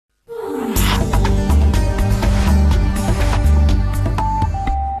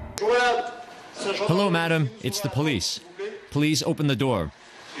Hello, madam. It's the police. Please open the door.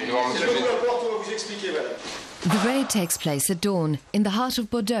 The raid takes place at dawn in the heart of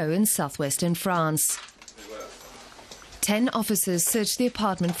Bordeaux in southwestern France. 10 officers search the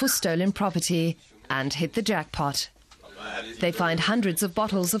apartment for stolen property and hit the jackpot. They find hundreds of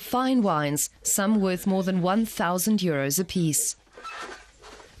bottles of fine wines, some worth more than 1,000 euros apiece.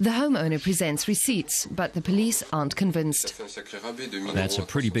 The homeowner presents receipts, but the police aren't convinced. That's a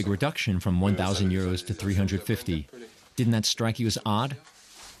pretty big reduction from 1,000 euros to 350. Didn't that strike you as odd?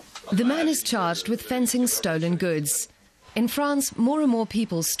 The man is charged with fencing stolen goods. In France, more and more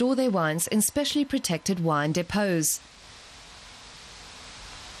people store their wines in specially protected wine depots.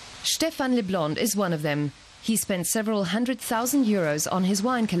 Stéphane Leblond is one of them. He spent several 100,000 euros on his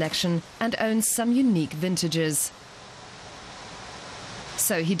wine collection and owns some unique vintages.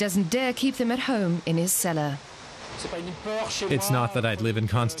 So he doesn't dare keep them at home in his cellar. It's not that I'd live in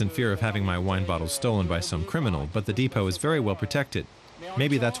constant fear of having my wine bottles stolen by some criminal, but the depot is very well protected.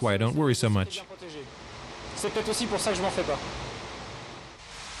 Maybe that's why I don't worry so much.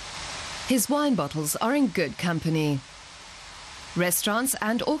 His wine bottles are in good company. Restaurants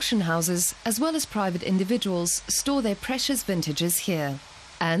and auction houses, as well as private individuals, store their precious vintages here.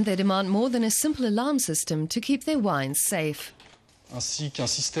 And they demand more than a simple alarm system to keep their wines safe.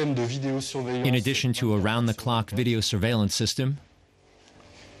 In addition to a round-the-clock video surveillance system,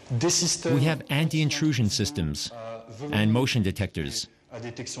 we have anti-intrusion systems and motion detectors.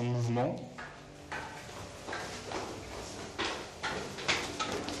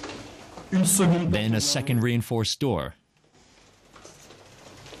 Then a second reinforced door.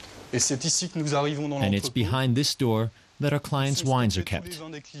 And it's behind this door that our clients' wines are kept.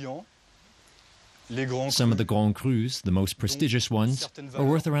 Some of the Grand Crus, the most prestigious ones, are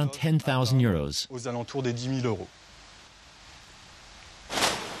worth around 10,000 euros.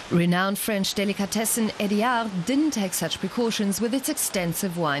 Renowned French delicatessen Hédiard didn't take such precautions with its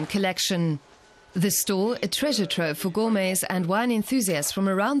extensive wine collection. The store, a treasure trove for gourmets and wine enthusiasts from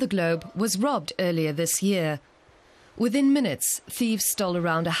around the globe, was robbed earlier this year. Within minutes, thieves stole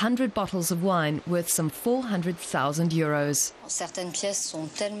around 100 bottles of wine worth some 400,000 euros.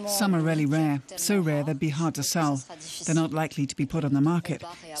 Some are really rare, so rare they'd be hard to sell. They're not likely to be put on the market,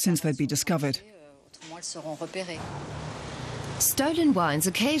 since they'd be discovered. Stolen wines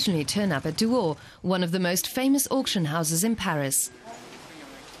occasionally turn up at Dehors, one of the most famous auction houses in Paris.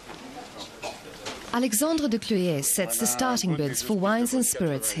 Alexandre de Cloyer sets the starting bids for wines and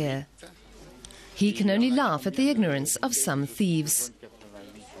spirits here. He can only laugh at the ignorance of some thieves.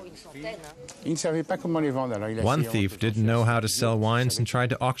 One thief didn't know how to sell wines and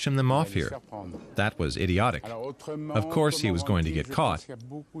tried to auction them off here. That was idiotic. Of course he was going to get caught.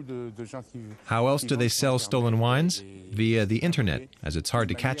 How else do they sell stolen wines? Via the internet, as it's hard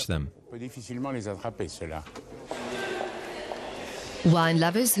to catch them. Wine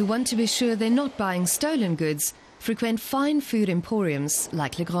lovers who want to be sure they're not buying stolen goods frequent fine food emporiums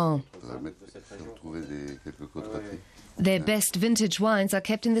like Le Grand. Their best vintage wines are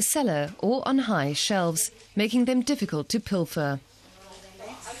kept in the cellar or on high shelves, making them difficult to pilfer.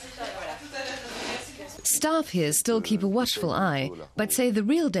 Staff here still keep a watchful eye, but say the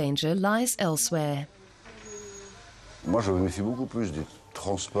real danger lies elsewhere.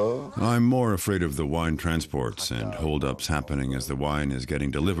 I'm more afraid of the wine transports and hold-ups happening as the wine is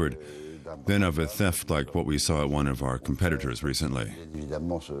getting delivered than of a theft like what we saw at one of our competitors recently.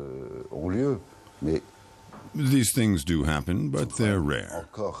 These things do happen, but they're rare.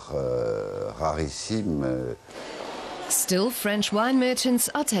 Still, French wine merchants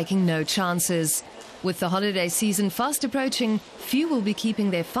are taking no chances. With the holiday season fast approaching, few will be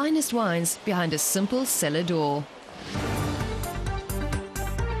keeping their finest wines behind a simple cellar door.